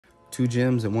Two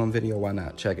gems in one video, why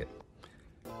not? Check it.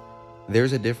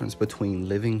 There's a difference between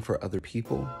living for other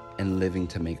people and living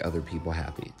to make other people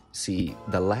happy. See,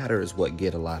 the latter is what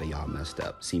get a lot of y'all messed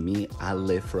up. See, me, I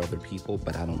live for other people,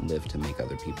 but I don't live to make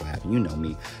other people happy. You know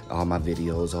me, all my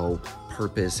videos,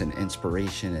 purpose and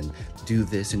inspiration and do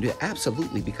this and do that.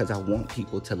 Absolutely, because I want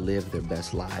people to live their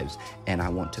best lives and I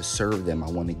want to serve them. I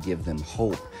want to give them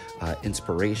hope,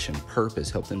 inspiration,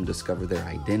 purpose, help them discover their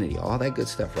identity, all that good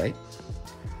stuff, right?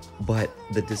 But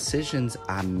the decisions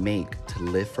I make to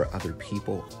live for other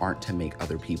people aren't to make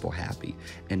other people happy.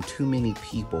 And too many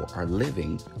people are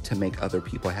living to make other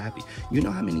people happy. You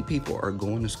know how many people are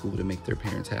going to school to make their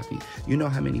parents happy? You know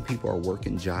how many people are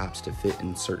working jobs to fit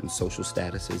in certain social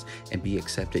statuses and be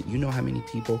accepted? You know how many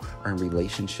people are in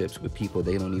relationships with people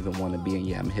they don't even want to be in?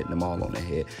 Yeah, I'm hitting them all on the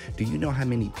head. Do you know how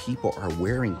many people are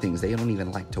wearing things they don't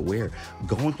even like to wear?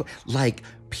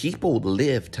 People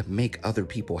live to make other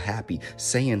people happy,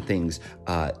 saying things,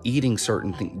 eating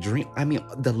certain things,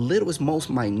 the littlest, most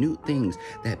minute things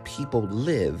that people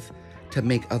live to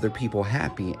make other people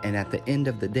happy. And at the end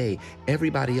of the day,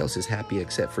 everybody else is happy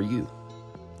except for you.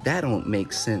 That don't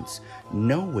make sense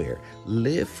nowhere.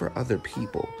 Live for other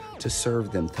people, to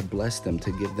serve them, to bless them,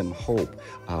 to give them hope,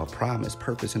 promise,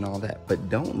 purpose, and all that. But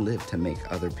don't live to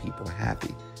make other people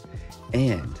happy.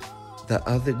 And the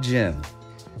other gem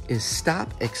is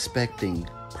stop expecting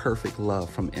perfect love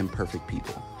from imperfect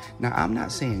people. Now, I'm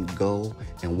not saying go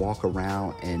and walk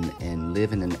around and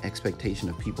live in an expectation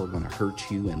of people are going to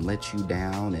hurt you and let you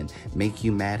down and make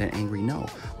you mad and angry. No,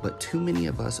 but too many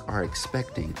of us are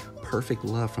expecting perfect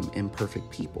love from imperfect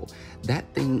people. That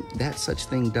such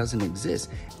thing doesn't exist.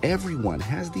 Everyone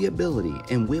has the ability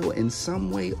and will in some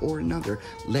way or another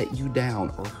let you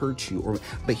down or hurt you.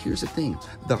 But here's the thing,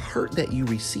 the hurt that you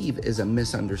receive is a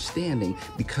misunderstanding,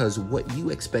 because what you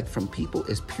expect from people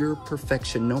is pure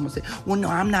perfection. No mistake. Well, no,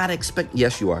 I'm not expecting.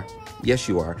 Yes, you are. Yes,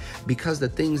 you are. Because the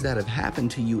things that have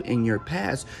happened to you in your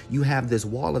past, you have this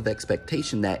wall of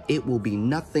expectation that it will be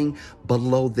nothing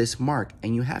below this mark.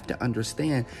 And you have to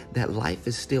understand that life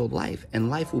is still life, and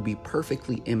life will be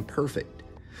perfectly imperfect.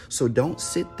 So don't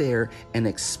sit there and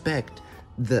expect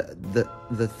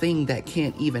the thing that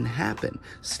can't even happen.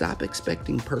 Stop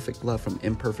expecting perfect love from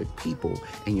imperfect people,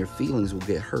 and your feelings will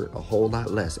get hurt a whole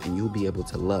lot less, and you'll be able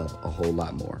to love a whole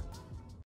lot more.